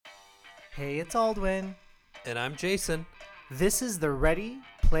Hey, it's Aldwin. And I'm Jason. This is the Ready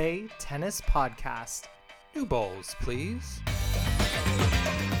Play Tennis Podcast. New balls, please.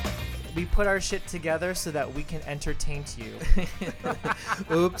 We put our shit together so that we can entertain you.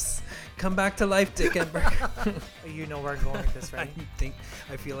 Oops. Come back to life, Dick Enberg. You know where I'm going with this, right?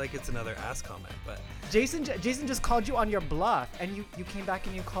 I feel like it's another ass comment, but Jason just called you on your bluff, and you came back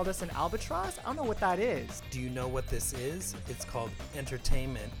and you called us an albatross? I don't know what that is. do you know what this is? It's called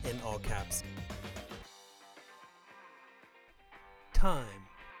entertainment in all caps. Time.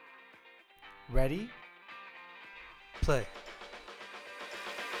 Ready? Play.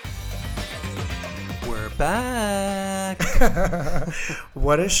 We're back.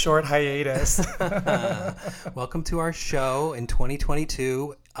 What a short hiatus. Welcome to our show in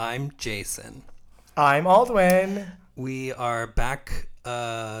 2022. I'm Jason. I'm Aldwin. We are back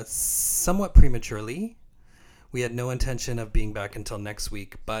somewhat prematurely. We had no intention of being back until next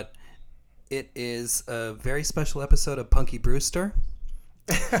week, but it is a very special episode of Punky Brewster.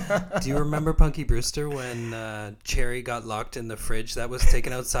 Do you remember Punky Brewster when Cherry got locked in the fridge that was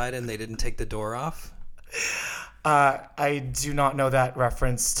taken outside and they didn't take the door off? I do not know that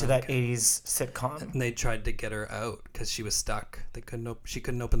reference to that 80s sitcom. And they tried to get her out because she was stuck. She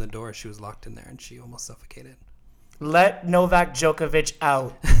couldn't open the door. She was locked in there and she almost suffocated. Let Novak Djokovic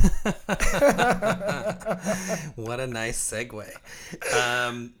out. What a nice segue.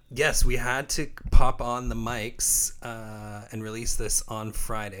 Yes, we had to pop on the mics and release this on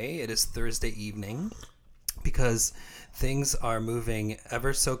Friday. It is Thursday evening because things are moving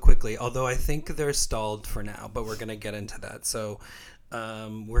ever so quickly, although I think they're stalled for now, but we're going to get into that. So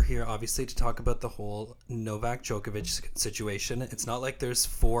we're here obviously to talk about the whole Novak Djokovic situation. It's not like there's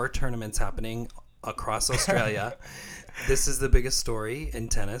 4 tournaments happening across Australia. This is the biggest story in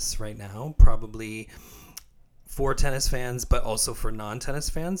tennis right now, probably for tennis fans, but also for non-tennis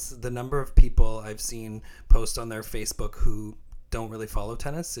fans. The number of people I've seen post on their Facebook who don't really follow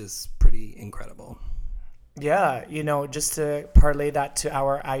tennis is pretty incredible. Yeah, just to parlay that to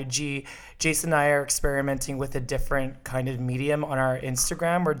our IG, Jason and I are experimenting with a different kind of medium on our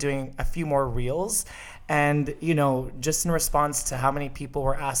Instagram. We're doing a few more reels. And, just in response to how many people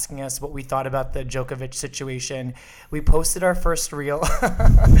were asking us what we thought about the Djokovic situation, we posted our first reel.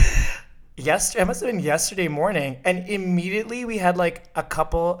 It must have been yesterday morning. And immediately we had like a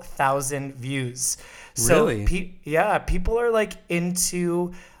couple thousand views. So, Really? People are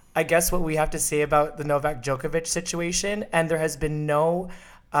into, I guess, what we have to say about the Novak Djokovic situation. And there's been no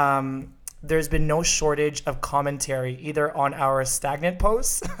shortage of commentary either on our stagnant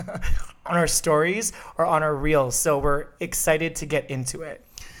posts, on our stories, or on our reels. So we're excited to get into it.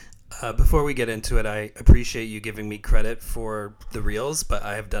 Before we get into it, I appreciate you giving me credit for the reels, but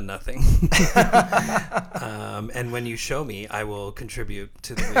I have done nothing. And when you show me, I will contribute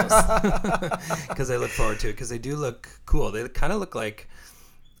to the reels because I look forward to it because they do look cool. They kind of look like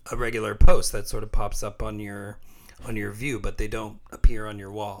a regular post that sort of pops up on your view, but they don't appear on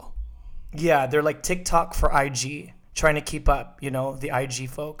your wall. Yeah, they're like TikTok for IG, trying to keep up, the IG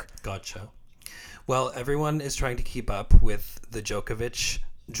folk. Gotcha. Well, everyone is trying to keep up with the Djokovic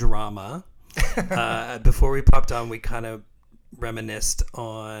drama. Before we popped on, we kind of reminisced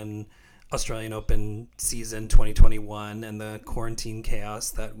on Australian Open season 2021 and the quarantine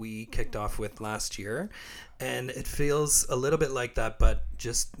chaos that we kicked off with last year. And it feels a little bit like that, but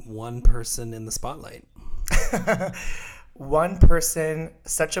just one person in the spotlight. One person,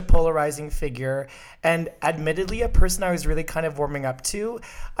 such a polarizing figure, and admittedly a person I was really kind of warming up to.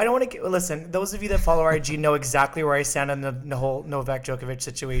 I don't want to listen, those of you that follow IG know exactly where I stand on the whole Novak Djokovic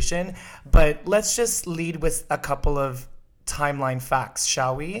situation, but let's just lead with a couple of timeline facts,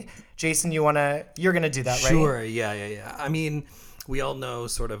 shall we? Jason, you're going to do that, right? Sure, yeah. I mean, we all know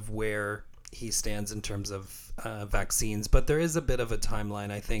sort of where he stands in terms of vaccines, but there is a bit of a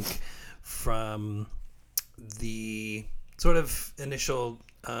timeline, I think, from the sort of initial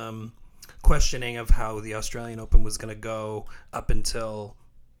questioning of how the Australian Open was going to go up until,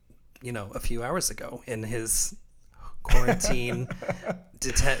 a few hours ago in his quarantine.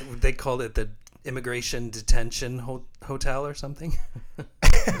 They called it the immigration detention hotel or something.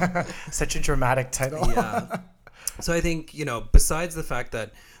 Such a dramatic title. Yeah. So I think, besides the fact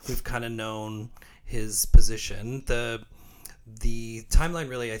that we've kind of known his position, the timeline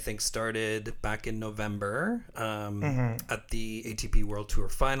really, I think, started back in November at the ATP World Tour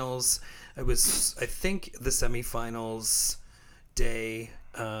Finals. It was, I think, the semifinals day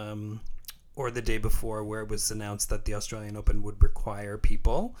or the day before where it was announced that the Australian Open would require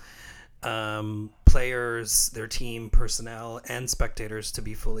people, players, their team personnel, and spectators to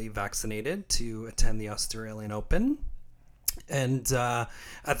be fully vaccinated to attend the Australian Open. And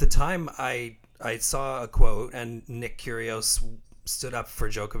at the time, I saw a quote, and Nick Kyrgios stood up for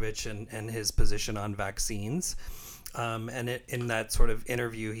Djokovic and his position on vaccines. In that sort of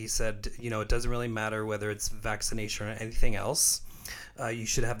interview, he said, it doesn't really matter whether it's vaccination or anything else. You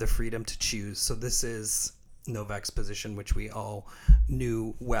should have the freedom to choose. So this is Novak's position, which we all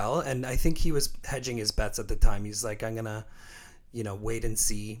knew well. And I think he was hedging his bets at the time. He's like, I'm going to, wait and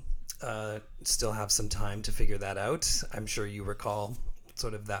see, still have some time to figure that out. I'm sure you recall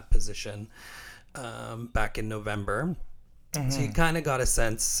sort of that position back in November. Mm-hmm. So you kind of got a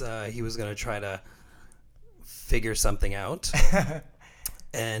sense he was going to try to figure something out.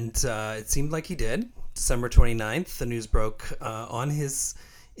 And it seemed like he did. December 29th, the news broke on his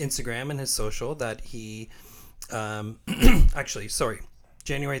Instagram and his social that he January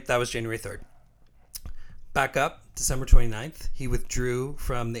 3rd. Back up, December 29th, he withdrew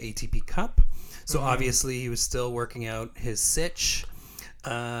from the ATP Cup. So obviously he was still working out his sitch.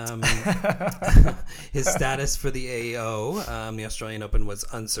 His status for the AO, the Australian Open, was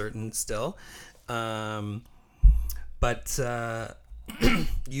uncertain still. But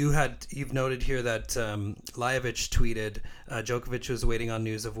you've noted here that Lajovic tweeted Djokovic was waiting on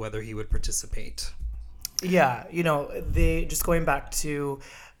news of whether he would participate. Yeah, they just going back to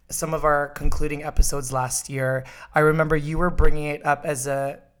some of our concluding episodes last year, I remember you were bringing it up as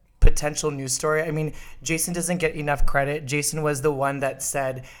a potential news story. I mean, Jason doesn't get enough credit. Jason was the one that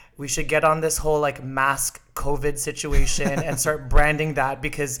said we should get on this whole mask COVID situation and start branding that,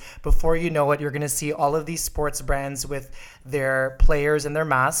 because before you know it, you're going to see all of these sports brands with their players and their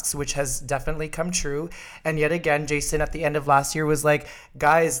masks, which has definitely come true. And yet again, Jason at the end of last year was like,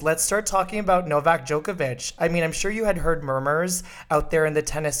 guys, let's start talking about Novak Djokovic. I mean, I'm sure you had heard murmurs out there in the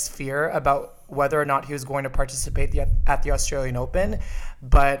tennis sphere about whether or not he was going to participate at the Australian Open.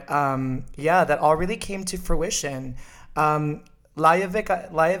 But that all really came to fruition.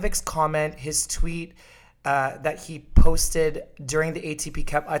 Lajovic's comment, his tweet that he posted during the ATP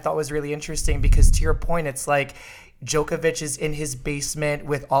Cup, I thought was really interesting, because to your point, it's like Djokovic is in his basement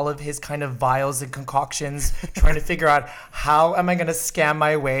with all of his kind of vials and concoctions trying to figure out, how am I going to scam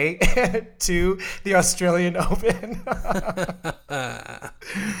my way to the Australian Open?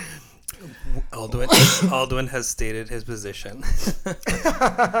 Aldwin has stated his position.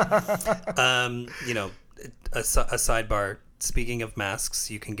 A sidebar. Speaking of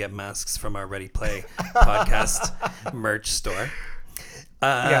masks, you can get masks from our Ready Play podcast merch store.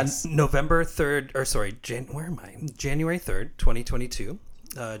 Yes. January 3rd, 2022,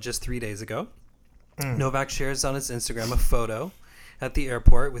 just 3 days ago, Novak shares on his Instagram a photo at the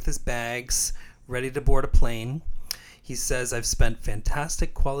airport with his bags, ready to board a plane. He says, I've spent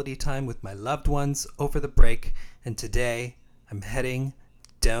fantastic quality time with my loved ones over the break, and today I'm heading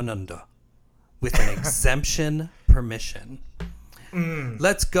down under with an exemption permission.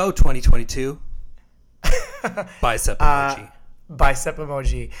 Let's go, 2022. Bicep emoji. Bicep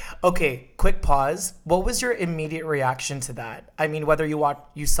emoji. Okay, quick pause. What was your immediate reaction to that? I mean, whether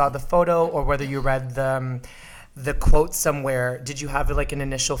you saw the photo or whether you read the quote somewhere, did you have an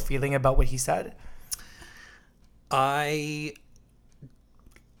initial feeling about what he said? I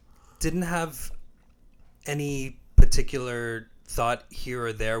didn't have any particular thought here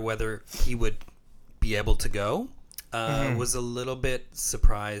or there whether he would be able to go. Was a little bit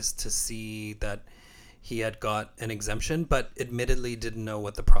surprised to see that he had got an exemption, but admittedly didn't know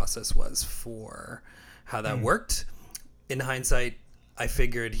what the process was for how that worked. In hindsight, I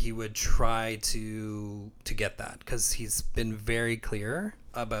figured he would try to get that, because he's been very clear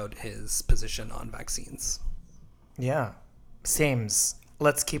about his position on vaccines. Yeah, sames.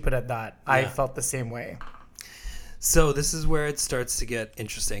 Let's keep it at that. Yeah. I felt the same way. So this is where it starts to get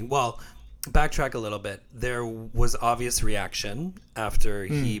interesting. Well, backtrack a little bit. There was obvious reaction after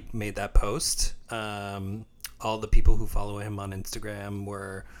he made that post. All the people who follow him on Instagram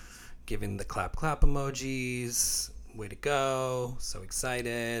were giving the clap emojis. Way to go. So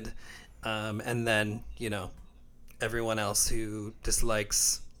excited. And then, everyone else who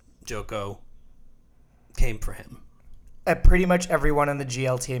dislikes Joko came for him. Pretty much everyone on the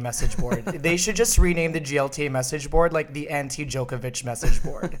GLTA message board. They should just rename the GLTA message board the anti-Djokovic message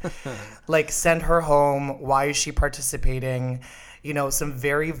board. Send her home. Why is she participating? Some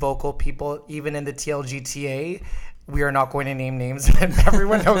very vocal people, even in the TLGTA. We are not going to name names, but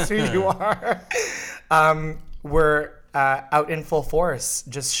everyone knows who you are. Were out in full force,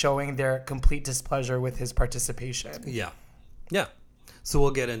 just showing their complete displeasure with his participation. Yeah. So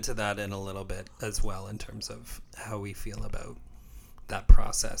we'll get into that in a little bit as well, in terms of how we feel about that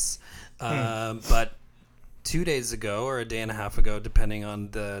process. But 2 days ago, or a day and a half ago, depending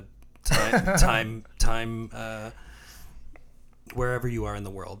on the time wherever you are in the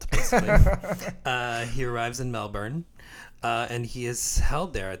world, basically. He arrives in Melbourne, and he is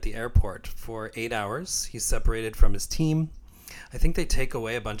held there at the airport for 8 hours. He's separated from his team. I think they take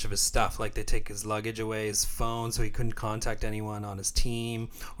away a bunch of his stuff, like they take his luggage away, his phone, so he couldn't contact anyone on his team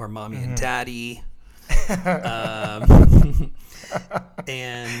or mommy and daddy.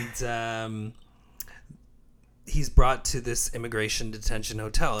 And he's brought to this immigration detention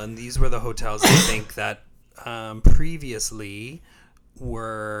hotel, and these were the hotels I think that previously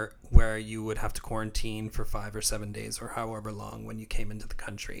were where you would have to quarantine for 5 or 7 days or however long when you came into the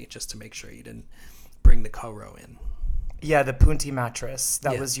country, just to make sure you didn't bring the Coro in. Yeah, the Punti mattress.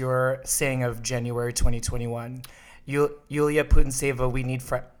 That was your saying of January 2021. Yulia Putintseva, we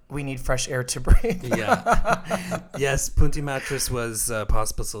need fresh air to breathe. Yeah. Yes, Punti mattress was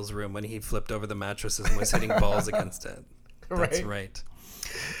Pospisil's room when he flipped over the mattresses and was hitting balls against it. That's right.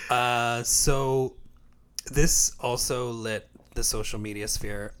 So this also lit the social media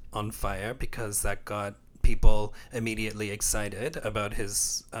sphere on fire because that got people immediately excited about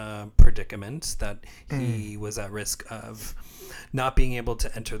his predicament, that he was at risk of not being able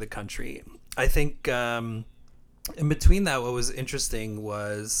to enter the country. I think in between that, what was interesting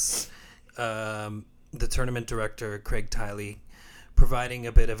was the tournament director, Craig Tiley, providing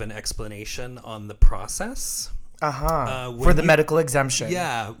a bit of an explanation on the process. For the medical exemption.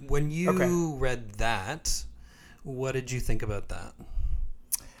 Yeah. When you read that, what did you think about that?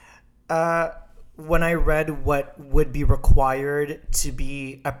 When I read what would be required to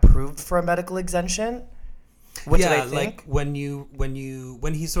be approved for a medical exemption, what did I think? Like when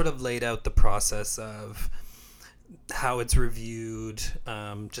he sort of laid out the process of how it's reviewed,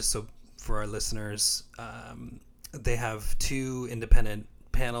 just so for our listeners, they have 2 independent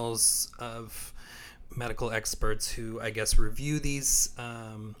panels of medical experts who, I guess, review these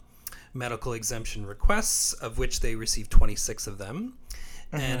medical exemption requests, of which they received 26 of them.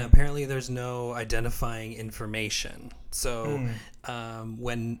 And apparently there's no identifying information. So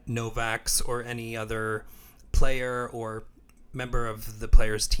when Novak's or any other player or member of the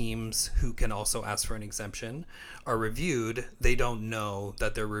players' teams who can also ask for an exemption are reviewed, they don't know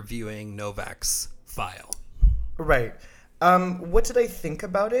that they're reviewing Novak's file. Right. What did I think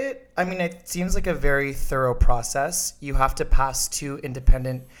about it? I mean, it seems like a very thorough process. You have to pass 2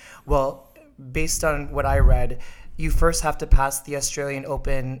 independent... Well, based on what I read, you first have to pass the Australian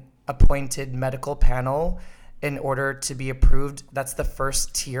Open appointed medical panel in order to be approved. That's the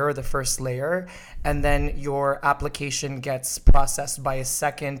first tier, the first layer. And then your application gets processed by a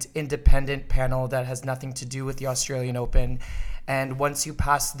second independent panel that has nothing to do with the Australian Open. And once you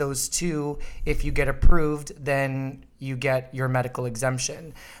pass those 2, if you get approved, then you get your medical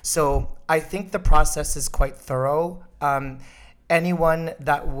exemption. So I think the process is quite thorough. Anyone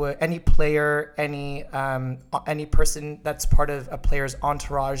that would, any player, any person that's part of a player's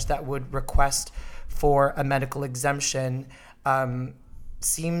entourage that would request for a medical exemption would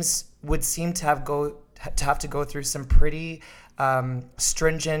seem to have to go through some pretty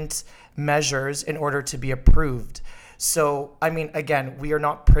stringent measures in order to be approved. So, I mean, again, we are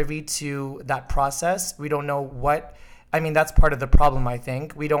not privy to that process. We don't know that's part of the problem, I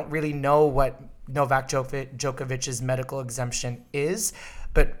think. We don't really know what Novak Djokovic's medical exemption is,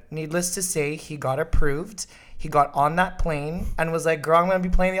 but needless to say, he got approved. He got on that plane and was like, girl, I'm going to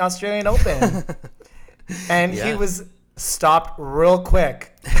be playing the Australian Open. And he was stopped real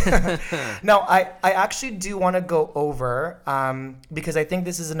quick. Now, I actually do want to go over, because I think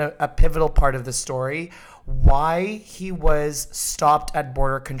this is a pivotal part of the story, why he was stopped at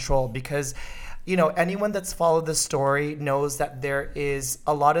border control. Because, anyone that's followed the story knows that there is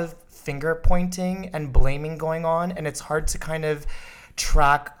a lot of finger pointing and blaming going on, and it's hard to kind of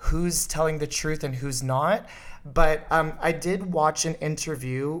track who's telling the truth and who's not. But I did watch an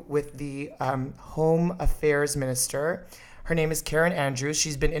interview with the Home Affairs Minister. Her name is Karen Andrews.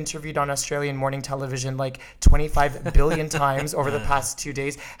 She's been interviewed on Australian morning television like 25 billion times over the past 2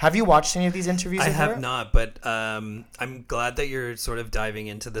 days. Have you watched any of these interviews with her? I have not, but I'm glad that you're sort of diving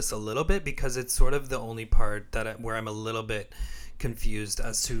into this a little bit, because it's sort of the only part where I'm a little bit confused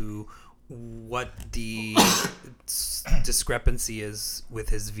as to what the discrepancy is with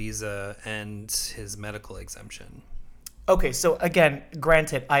his visa and his medical exemption. Okay, so again,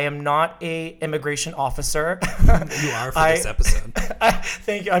 granted, I am not a immigration officer. You are for this episode.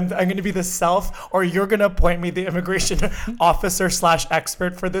 Thank you. I'm going to be the self, or you're going to appoint me the immigration officer /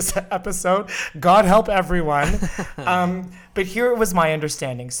 expert for this episode. God help everyone. But here was my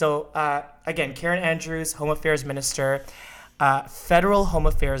understanding. So again, Karen Andrews, Home Affairs Minister, Federal Home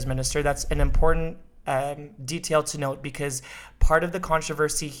Affairs Minister. That's an important detail to note, because part of the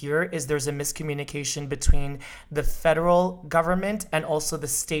controversy here is there's a miscommunication between the federal government and also the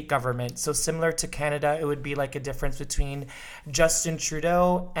state government. So similar to Canada, it would be like a difference between Justin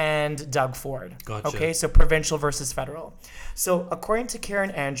Trudeau and Doug Ford. Gotcha. Okay, so provincial versus federal. So according to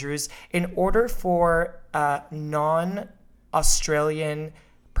Karen Andrews, in order for a non-Australian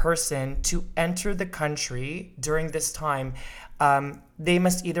person to enter the country during this time, they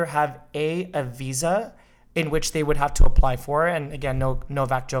must either have a visa, in which they would have to apply for. And again,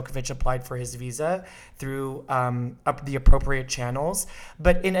 Novak Djokovic applied for his visa through the appropriate channels.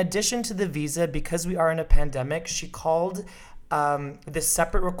 But in addition to the visa, because we are in a pandemic, she called this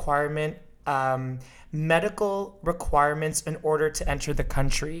separate requirement medical requirements in order to enter the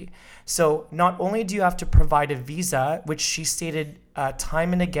country. So not only do you have to provide a visa, which she stated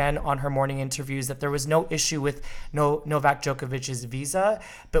time and again on her morning interviews that there was no issue with Novak Djokovic's visa,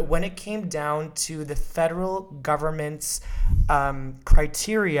 but when it came down to the federal government's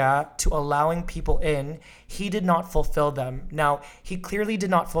criteria to allowing people in, he did not fulfill them. Now, he clearly did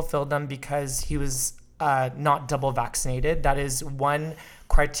not fulfill them because he was not double vaccinated. That is one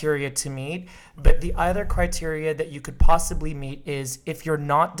criteria to meet. But the other criteria that you could possibly meet is if you're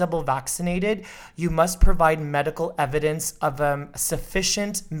not double vaccinated, you must provide medical evidence of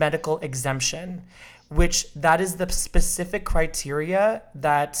sufficient medical exemption, which that is the specific criteria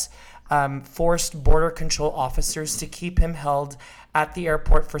that forced border control officers to keep him held at the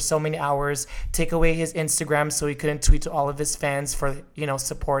airport for so many hours, take away his Instagram so he couldn't tweet to all of his fans for,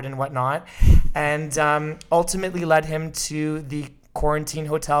 support and whatnot, and ultimately led him to the quarantine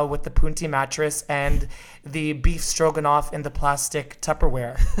hotel with the Punti mattress and the beef stroganoff in the plastic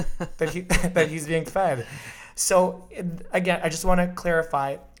Tupperware that he's being fed. So again, I just want to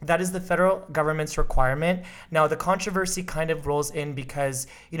clarify, that is the federal government's requirement. Now, the controversy kind of rolls in because,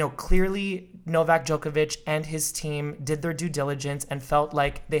 clearly Novak Djokovic and his team did their due diligence and felt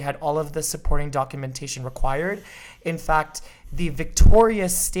like they had all of the supporting documentation required. In fact, the Victoria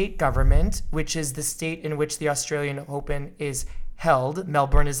state government, which is the state in which the Australian Open is held,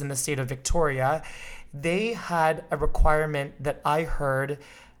 Melbourne is in the state of Victoria, they had a requirement that I heard.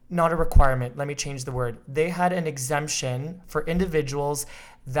 Not a requirement, let me change the word. They had an exemption for individuals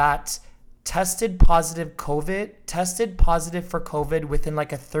that tested positive for COVID within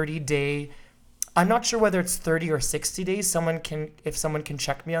like a 30-day, I'm not sure whether it's 30 or 60 days. If someone can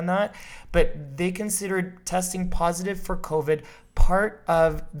check me on that, but they considered testing positive for COVID part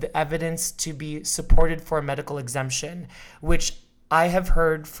of the evidence to be supported for a medical exemption, which I have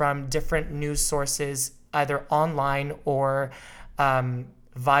heard from different news sources, either online or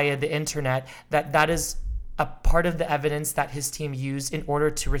via the internet, that is a part of the evidence that his team used in order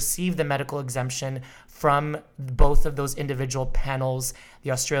to receive the medical exemption from both of those individual panels,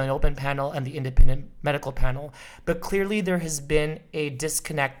 the Australian Open panel and the independent medical panel. But clearly there has been a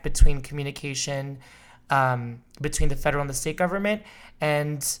disconnect between communication between the federal and the state government.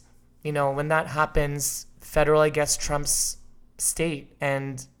 And, when that happens, federal, I guess, trumps state,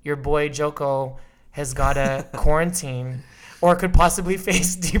 and your boy Joko has got to quarantine or could possibly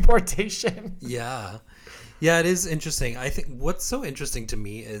face deportation. Yeah, it is interesting. I think what's so interesting to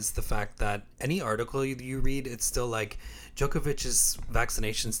me is the fact that any article you read, it's still like Djokovic's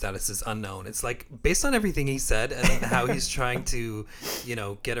vaccination status is unknown. It's like based on everything he said and how he's trying to,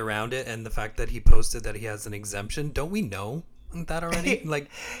 get around it, and the fact that he posted that he has an exemption. Don't we know that already?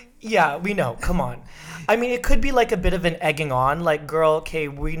 Yeah, we know. Come on. I mean, it could be like a bit of an egging on. Like, girl, okay,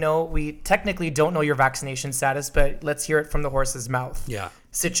 we know we technically don't know your vaccination status, but let's hear it from the horse's mouth. Yeah.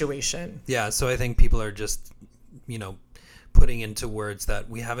 Situation. Yeah. So I think people are just, putting into words that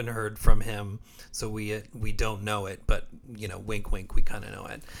we haven't heard from him, so we don't know it. But wink, wink, we kind of know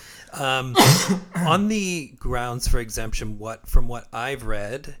it. On the grounds for exemption, from what I've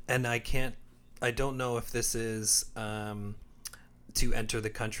read, and I don't know if this is to enter the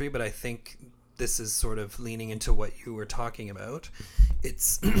country, but I think this is sort of leaning into what you were talking about.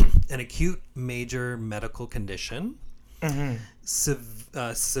 It's an acute major medical condition,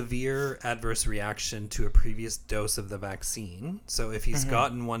 severe adverse reaction to a previous dose of the vaccine. So if he's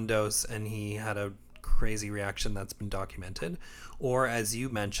gotten one dose and he had a crazy reaction, that's been documented, or as you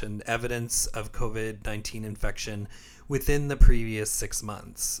mentioned, evidence of COVID-19 infection within the previous 6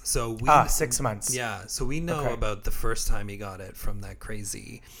 months. So 6 months. Yeah. So we know about the first time he got it from that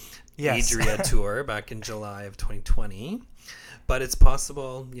crazy Yes. Adria tour back in July of 2020. But it's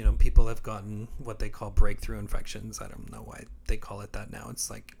possible, people have gotten what they call breakthrough infections. I don't know why they call it that now. It's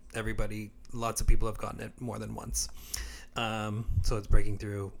like lots of people have gotten it more than once. So it's breaking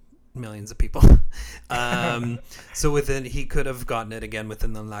through millions of people. So he could have gotten it again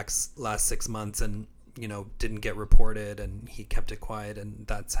within the last 6 months, and didn't get reported, and he kept it quiet, and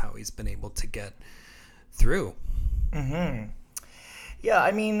that's how he's been able to get through. Yeah,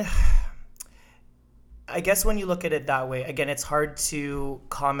 I mean, I guess when you look at it that way, again, it's hard to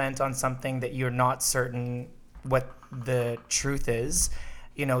comment on something that you're not certain what the truth is.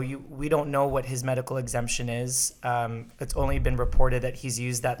 We don't know what his medical exemption is. It's only been reported that he's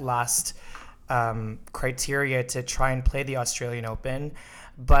used that last criteria to try and play the Australian Open.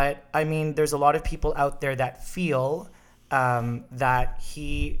 But I mean, there's a lot of people out there that feel that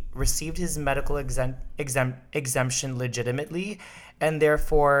he received his medical exemption legitimately and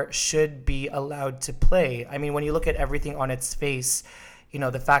therefore should be allowed to play. I mean, when you look at everything on its face,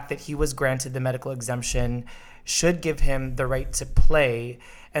 the fact that he was granted the medical exemption should give him the right to play.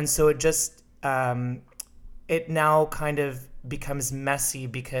 And so it just, it now kind of becomes messy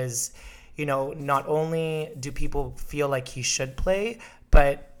because, not only do people feel like he should play,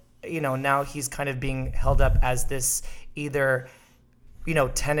 but, now he's kind of being held up as this either,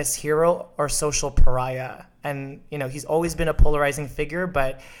 tennis hero or social pariah. And, he's always been a polarizing figure,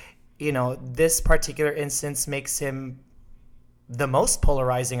 but, this particular instance makes him the most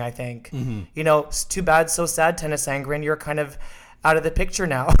polarizing, I think. It's too bad, so sad, Tennis Sangren. You're kind of out of the picture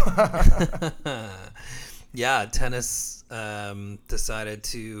now. Yeah, Tennis decided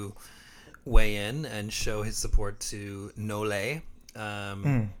to weigh in and show his support to Nole.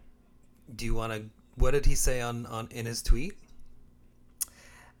 Do you want to... What did he say in his tweet?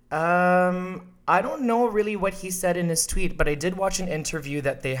 I don't know really what he said in his tweet, but I did watch an interview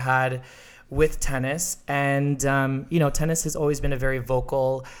that they had with Tennis, and Tennis has always been a very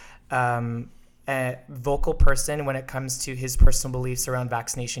vocal person when it comes to his personal beliefs around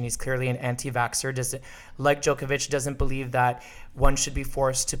vaccination. He's clearly an anti-vaxxer. Like Djokovic, doesn't believe that one should be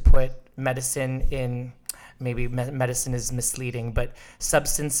forced to put medicine in. Maybe medicine is misleading, but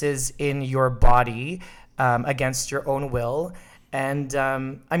substances in your body against your own will. And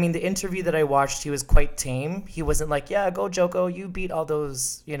I mean, the interview that I watched, he was quite tame. He wasn't like, yeah, go Joko, you beat all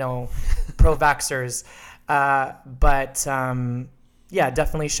those, pro-vaxxers. But yeah,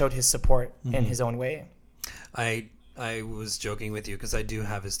 definitely showed his support in his own way. I was joking with you because I do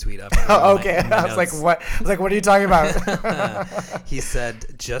have his tweet up. Oh, okay. I was like, what? I was like, what are you talking about? He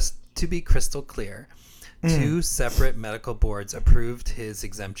said, just to be crystal clear, 2 separate medical boards approved his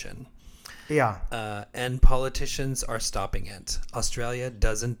exemption. Yeah. And politicians are stopping it. Australia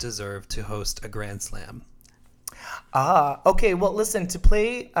doesn't deserve to host a Grand Slam. Okay. Well, listen, to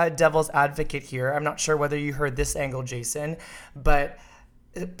play devil's advocate here, I'm not sure whether you heard this angle, Jason, but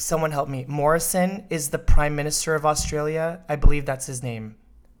someone help me. Morrison is the Prime Minister of Australia. I believe that's his name.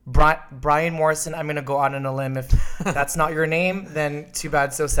 Brian Morrison. I'm going to go on a limb. If that's not your name, then too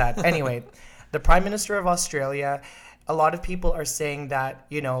bad, so sad. Anyway, the Prime Minister of Australia, a lot of people are saying that,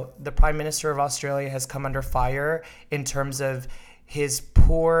 the Prime Minister of Australia has come under fire in terms of his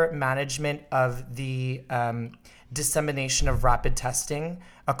poor management of the dissemination of rapid testing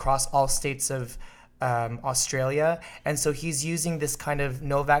across all states of Australia. And so he's using this kind of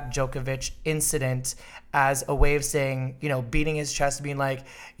Novak Djokovic incident as a way of saying, beating his chest, being like,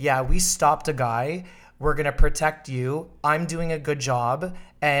 yeah, we stopped a guy. We're going to protect you. I'm doing a good job.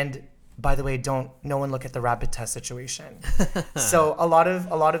 And by the way, no one look at the rapid test situation. So a lot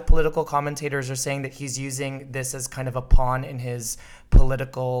of political commentators are saying that he's using this as kind of a pawn in his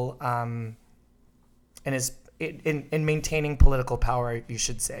political, in maintaining political power, you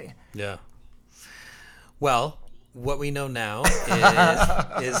should say. Yeah. Well, what we know now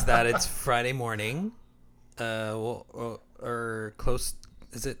is that it's Friday morning, or close.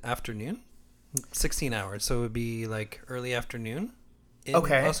 Is it afternoon? 16 hours, so it would be like early afternoon in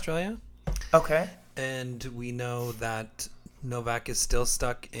Australia. Okay. And we know that Novak is still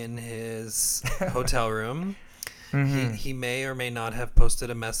stuck in his hotel room. He may or may not have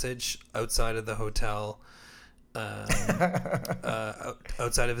posted a message outside of the hotel,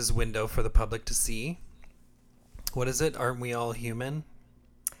 outside of his window for the public to see. What is it? Aren't we all human?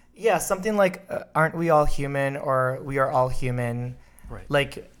 Yeah, something like aren't we all human, or we are all human. Right.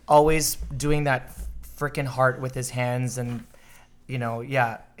 Like always doing that freaking heart with his hands and,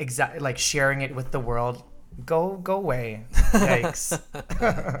 yeah, exactly, like sharing it with the world. Go away. Yikes.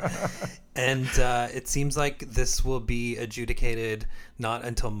 And it seems like this will be adjudicated not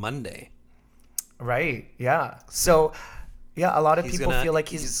until Monday. Right. Yeah. So, yeah, a lot of people feel like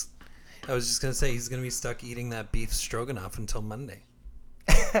he's... I was just going to say he's going to be stuck eating that beef stroganoff until Monday.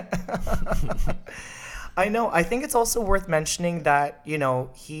 I know. I think it's also worth mentioning that,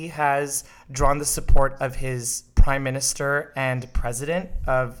 he has drawn the support of his prime minister and president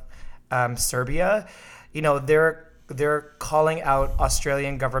of Serbia. They're they're calling out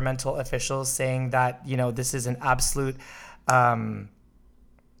Australian governmental officials, saying that this is an absolute.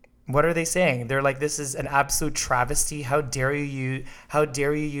 What are they saying? They're like, this is an absolute travesty. How dare you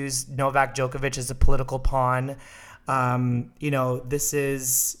use Novak Djokovic as a political pawn? This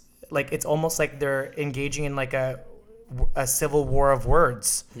is like, it's almost like they're engaging in like a civil war of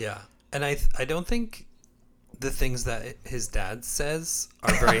words. Yeah. And I don't think the things that his dad says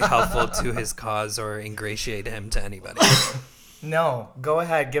are very helpful to his cause or ingratiate him to anybody. No, go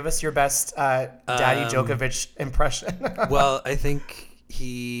ahead. Give us your best Daddy Djokovic impression. Well, I think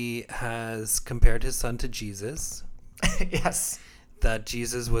he has compared his son to Jesus. Yes. That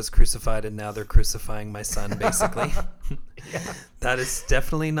Jesus was crucified and now they're crucifying my son, basically. Yeah. That is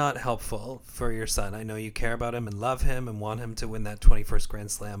definitely not helpful for your son. I know you care about him and love him and want him to win that 21st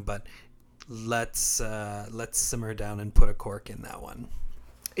Grand Slam, but let's simmer down and put a cork in that one.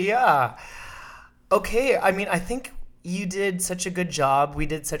 Yeah. Okay. I mean, I think you did such a good job. We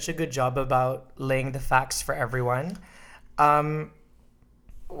did such a good job about laying the facts for everyone.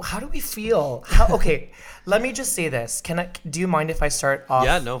 How do we feel? Okay, let me just say this. Do you mind if I start off?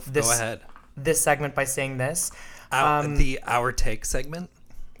 Yeah, no, go ahead. This segment by saying this. The Our Take segment?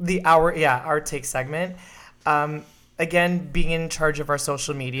 Our Take segment. Again, being in charge of our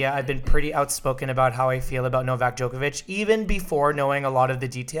social media, I've been pretty outspoken about how I feel about Novak Djokovic, even before knowing a lot of the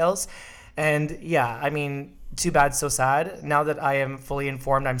details. And yeah, I mean, too bad, so sad. Now that I am fully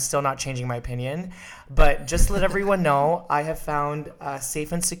informed, I'm still not changing my opinion. But just to let everyone know, I have found a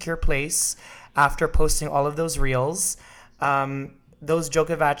safe and secure place after posting all of those reels. Those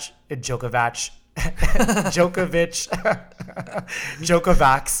Djokovic,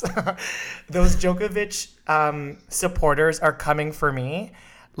 those Djokovic supporters are coming for me.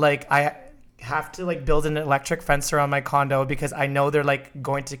 Like, I have to like build an electric fence around my condo because I know they're like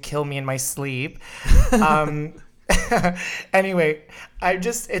going to kill me in my sleep. Anyway,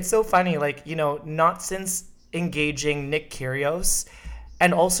 it's so funny. Like, not since engaging Nick Kyrgios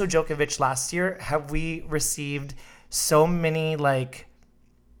and also Djokovic last year have we received so many like,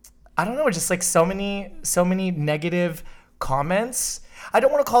 I don't know, just like so many negative comments. I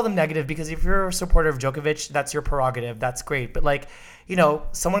don't want to call them negative because if you're a supporter of Djokovic, that's your prerogative. That's great. But like,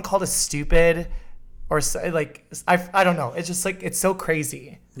 someone called us stupid or like, I don't know. It's just like, it's so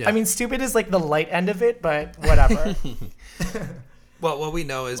crazy. Yeah. I mean, stupid is like the light end of it, but whatever. Well, what we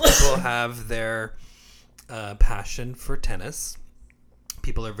know is people have their passion for tennis.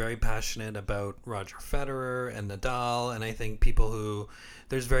 People are very passionate about Roger Federer and Nadal. And I think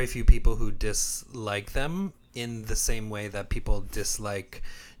there's very few people who dislike them in the same way that people dislike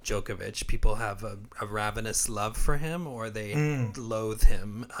Djokovic. People have a ravenous love for him or they loathe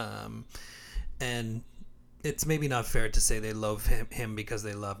him. And it's maybe not fair to say they loathe him because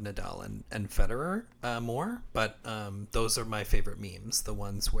they love Nadal and Federer more. But those are my favorite memes. The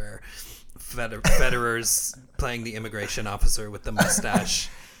ones where Federer's playing the immigration officer with the mustache.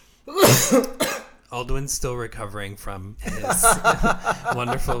 Aldwin's still recovering from his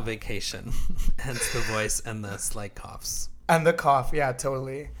wonderful vacation. Hence the voice and the slight coughs. And the cough, yeah,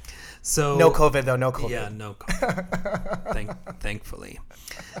 totally. So no COVID though, no COVID. Yeah, no COVID. Thankfully.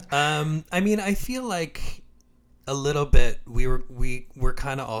 I mean, I feel like a little bit we were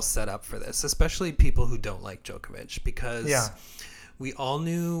kind of all set up for this, especially people who don't like Djokovic, because we all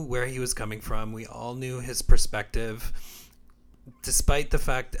knew where he was coming from. We all knew his perspective, despite the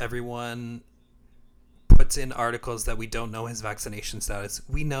fact everyone puts in articles that we don't know his vaccination status.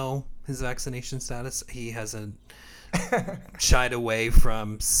 We know his vaccination status. He hasn't shied away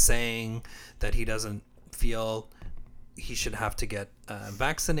from saying that he doesn't feel he should have to get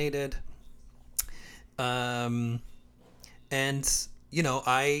vaccinated. And,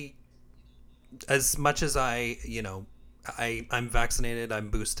 I, as much as I'm vaccinated, I'm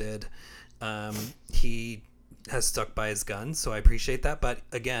boosted. He has stuck by his guns, so I appreciate that. But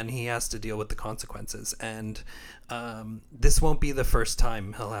again, he has to deal with the consequences. And this won't be the first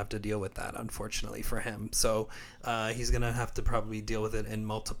time he'll have to deal with that, unfortunately for him. So he's going to have to probably deal with it in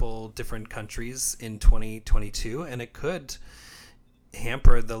multiple different countries in 2022. And it could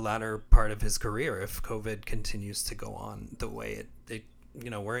hamper the latter part of his career if COVID continues to go on the way it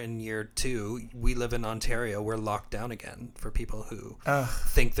we're in year 2. We live in Ontario. We're locked down again for people who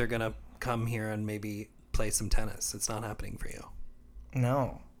think they're going to come here and maybe play some tennis. It's not happening for you.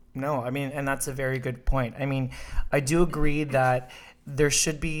 No. I mean, and that's a very good point. I mean, I do agree that there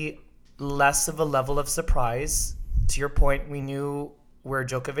should be less of a level of surprise. To your point, we knew where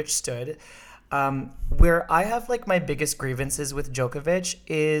Djokovic stood. Where I have like my biggest grievances with Djokovic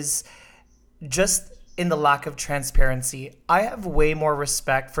is just in the lack of transparency. I have way more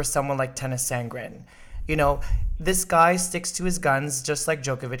respect for someone like Tennis Sangren. You know, this guy sticks to his guns just like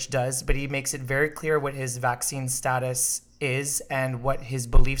Djokovic does, but he makes it very clear what his vaccine status is and what his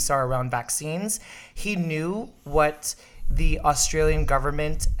beliefs are around vaccines. He knew what the Australian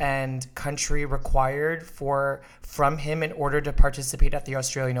government and country required from him in order to participate at the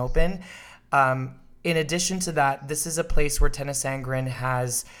Australian Open. In addition to that, this is a place where Tennis Sangren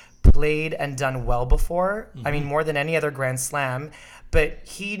has played and done well before. Mm-hmm. I mean, more than any other Grand Slam. But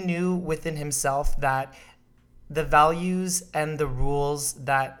he knew within himself that the values and the rules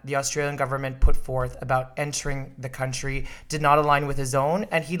that the Australian government put forth about entering the country did not align with his own.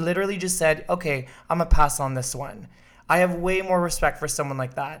 And he literally just said, okay, I'm going to pass on this one. I have way more respect for someone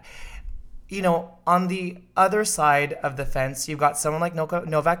like that. You know, on the other side of the fence, you've got someone like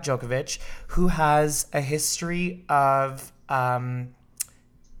Novak Djokovic, who has a history of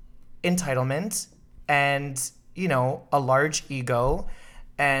entitlement and, you know, a large ego.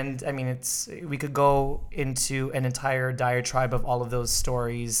 And I mean, we could go into an entire diatribe of all of those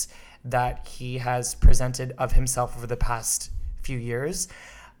stories that he has presented of himself over the past few years.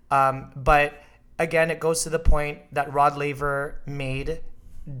 But again, it goes to the point that Rod Laver made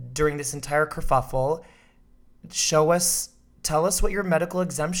during this entire kerfuffle. Tell us what your medical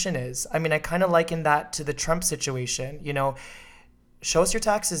exemption is. I mean, I kind of liken that to the Trump situation. You know, show us your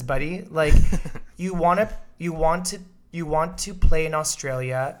taxes, buddy. Like, you want to play in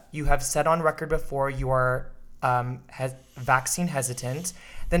Australia. You have said on record before you are vaccine hesitant.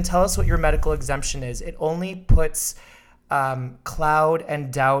 Then tell us what your medical exemption is. It only puts cloud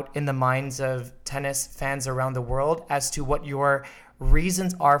and doubt in the minds of tennis fans around the world as to what your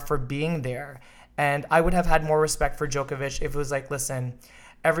reasons are for being there. And I would have had more respect for Djokovic if it was like, listen,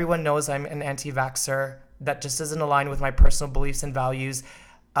 everyone knows I'm an anti-vaxxer. That just doesn't align with my personal beliefs and values.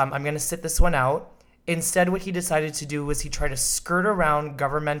 I'm going to sit this one out. Instead, what he decided to do was he tried to skirt around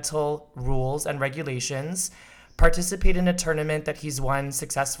governmental rules and regulations, participate in a tournament that he's won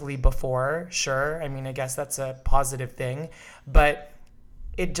successfully before. Sure, I mean, I guess that's a positive thing. But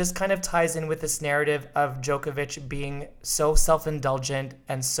it just kind of ties in with this narrative of Djokovic being so self-indulgent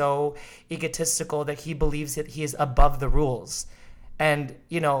and so egotistical that he believes that he is above the rules. And,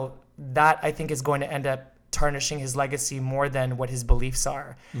 you know, that I think is going to end up tarnishing his legacy more than what his beliefs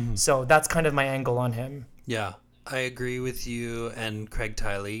are. Mm-hmm. So that's kind of my angle on him. Yeah, I agree with you and Craig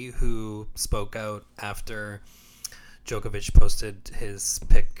Tiley, who spoke out after Djokovic posted his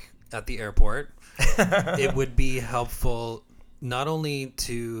pic at the airport. It would be helpful not only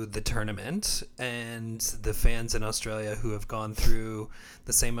to the tournament and the fans in Australia who have gone through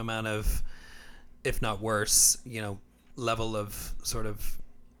the same amount of, if not worse, you know, level of sort of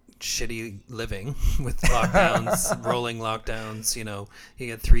shitty living with lockdowns, rolling lockdowns. You know, he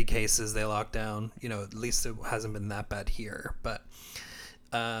had 3 cases, they locked down. You know, at least it hasn't been that bad here. But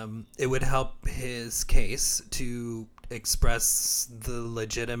it would help his case to express the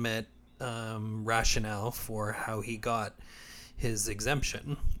legitimate rationale for how he got his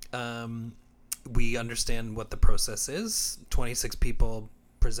exemption. We understand what the process is. 26 people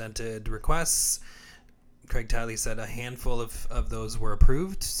presented requests. Craig Tiley said a handful of those were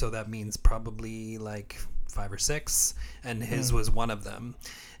approved, so that means probably like 5 or 6, and his was one of them.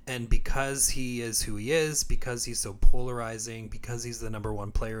 And because he is who he is, because he's so polarizing, because he's the number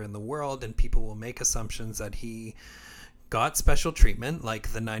 1 player in the world, and people will make assumptions that he got special treatment,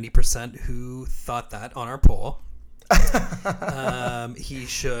 like the 90% who thought that on our poll, he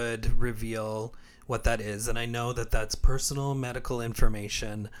should reveal what that is. And I know that that's personal medical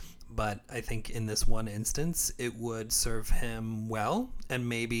information, but I think in this one instance, it would serve him well and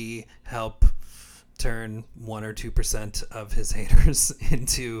maybe help turn 1 or 2% of his haters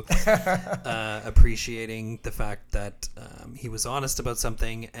into appreciating the fact that he was honest about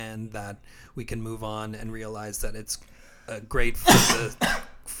something, and that we can move on and realize that it's great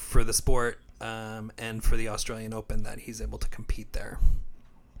for the sport and for the Australian Open that he's able to compete there.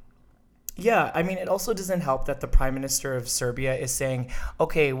 Yeah, I mean, it also doesn't help that the Prime Minister of Serbia is saying,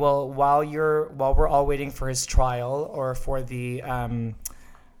 okay, well, while we're all waiting for his trial or for the,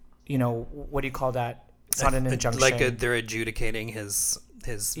 what do you call that? It's not an injunction. Like they're adjudicating his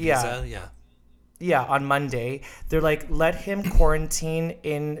visa. Yeah, on Monday. They're like, let him quarantine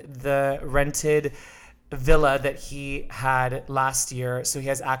in the rented villa that he had last year, so he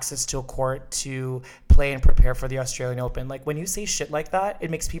has access to a court to play and prepare for the Australian Open. Like, when you say shit like that, it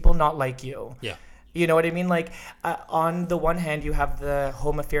makes people not like you. Yeah. You know what I mean? Like, on the one hand, you have the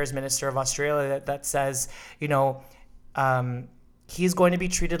Home Affairs Minister of Australia that says, he's going to be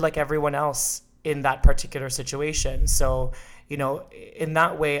treated like everyone else in that particular situation. So, in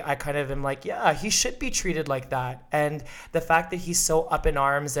that way, I kind of am like, yeah, he should be treated like that. And the fact that he's so up in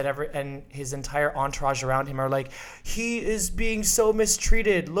arms and his entire entourage around him are like, he is being so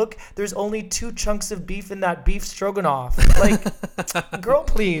mistreated. Look, there's only 2 chunks of beef in that beef stroganoff. Like, girl,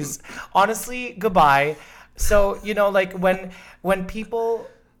 please. Honestly, goodbye. So, like when people...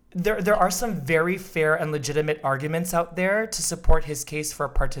 There are some very fair and legitimate arguments out there to support his case for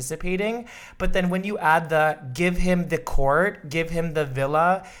participating. But then when you add the give him the court, give him the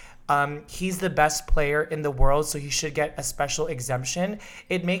villa, he's the best player in the world, so he should get a special exemption,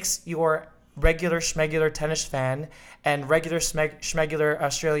 it makes your regular schmegular tennis fan and regular schmegular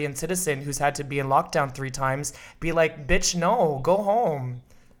Australian citizen who's had to be in lockdown 3 times be like, bitch, no, go home.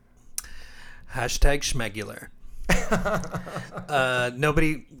 #schmegular.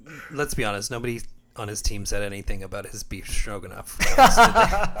 Nobody, let's be honest, nobody on his team said anything about his beef stroganoff.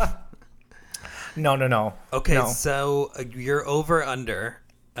 No. Okay, no. So you're over under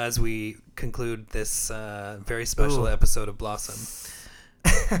as we conclude this very special Ooh. episode of Blossom.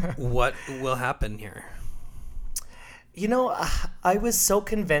 What will happen here? I was so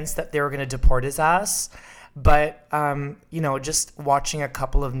convinced that they were going to deport his ass, but just watching a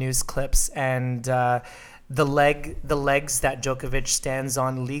couple of news clips and the legs that Djokovic stands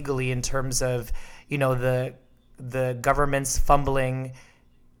on legally in terms of, the government's fumbling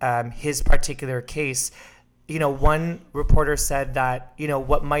his particular case. One reporter said that,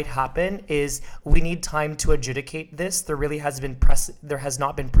 what might happen is we need time to adjudicate this. There has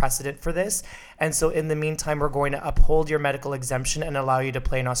not been precedent for this. And so in the meantime, we're going to uphold your medical exemption and allow you to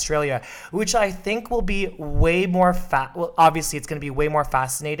play in Australia, which I think will be way more obviously it's going to be way more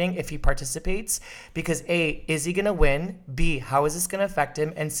fascinating if he participates, because A, is he going to win? B, how is this going to affect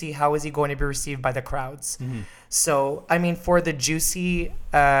him? And C, how is he going to be received by the crowds? Mm-hmm. So, for the juicy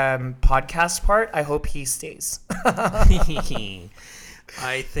podcast part, I hope he stays. I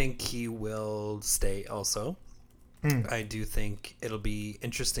think he will stay also. I do think it'll be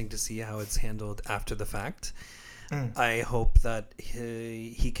interesting to see how it's handled after the fact. I hope that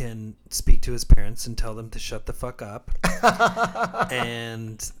he can speak to his parents and tell them to shut the fuck up.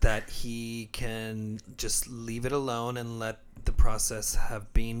 And that he can just leave it alone and let the process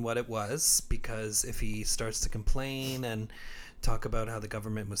have been what it was, because if he starts to complain and talk about how the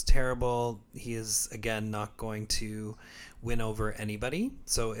government was terrible, he is again not going to win over anybody.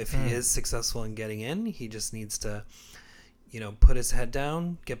 So if he is successful in getting in, he just needs to put his head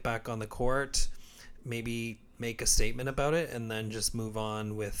down, get back on the court, maybe make a statement about it, and then just move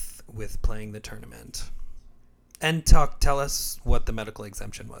on with playing the tournament. And tell us what the medical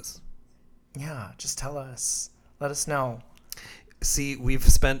exemption was. Yeah, just tell us. Let us know. See, we've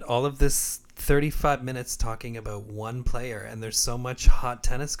spent all of this 35 minutes talking about one player, and there's so much hot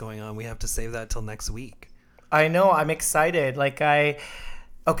tennis going on. We have to save that till next week. I know. I'm excited.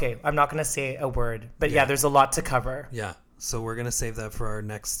 I'm not going to say a word, but yeah, there's a lot to cover. Yeah. So we're going to save that for our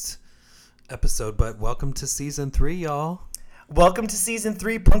next episode, but welcome to season 3, y'all. Welcome to season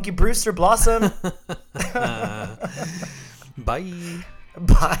 3, Punky Brewster Blossom. Bye.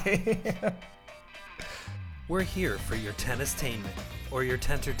 Bye. We're here for your tennis-tainment or your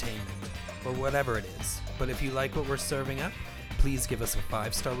tentertainment or whatever it is. But if you like what we're serving up, please give us a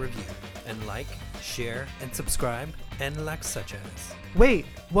 5-star review and like, share, and subscribe, and like such as. Wait,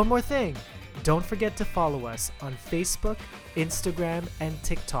 one more thing. Don't forget to follow us on Facebook, Instagram, and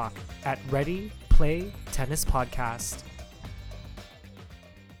TikTok at Ready Play Tennis Podcast.